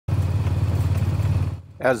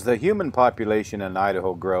As the human population in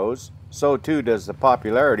Idaho grows, so too does the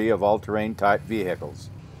popularity of all-terrain type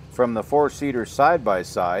vehicles. From the four-seater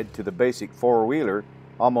side-by-side to the basic four-wheeler,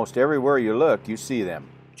 almost everywhere you look you see them.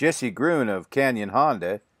 Jesse Gruen of Canyon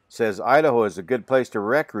Honda says Idaho is a good place to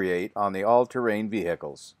recreate on the all-terrain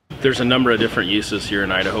vehicles. There's a number of different uses here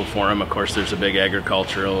in Idaho for them. Of course, there's a big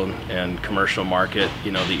agricultural and commercial market,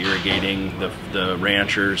 you know, the irrigating, the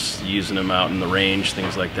ranchers using them out in the range,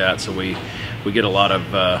 things like that. So we get a lot of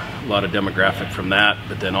demographic from that,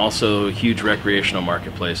 but then also a huge recreational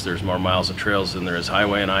marketplace. There's more miles of trails than there is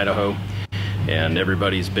highway in Idaho, and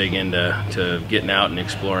everybody's big into getting out and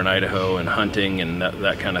exploring Idaho and hunting and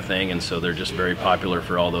that kind of thing, and so they're just very popular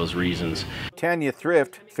for all those reasons. Tanya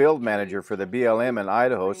Thrift, field manager for the BLM in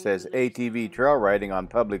Idaho, says ATV trail riding on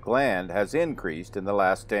public land has increased in the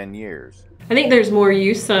last 10 years. I think there's more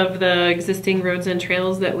use of the existing roads and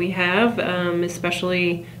trails that we have,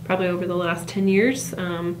 especially probably over the last 10 years.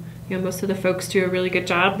 You know, most of the folks do a really good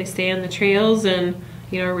job. They stay on the trails and,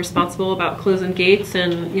 you know, are responsible about closing gates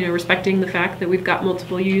and, you know, respecting the fact that we've got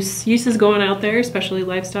multiple uses going out there, especially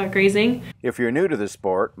livestock grazing. If you're new to the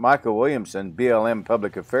sport, Michael Williamson, BLM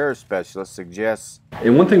Public Affairs Specialist, suggests.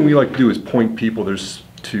 And one thing we like to do is point people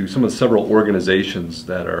to some of the several organizations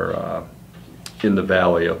that are in the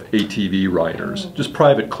valley of ATV riders, just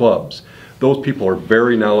private clubs. Those people are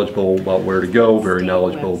very knowledgeable about where to go, very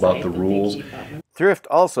knowledgeable about the rules. Thrift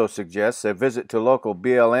also suggests a visit to local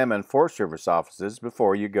BLM and Forest Service offices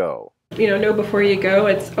before you go. You know before you go,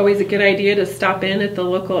 it's always a good idea to stop in at the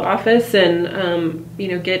local office and, you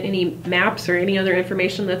know, get any maps or any other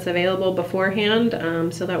information that's available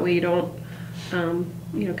beforehand, so that way you don't,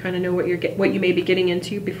 you know, kind of know what you may be getting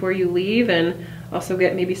into before you leave, and also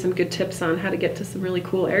get maybe some good tips on how to get to some really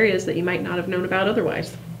cool areas that you might not have known about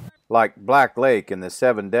otherwise. Like Black Lake and the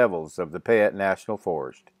Seven Devils of the Payette National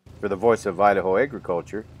Forest. For the Voice of Idaho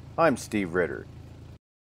Agriculture, I'm Steve Ritter.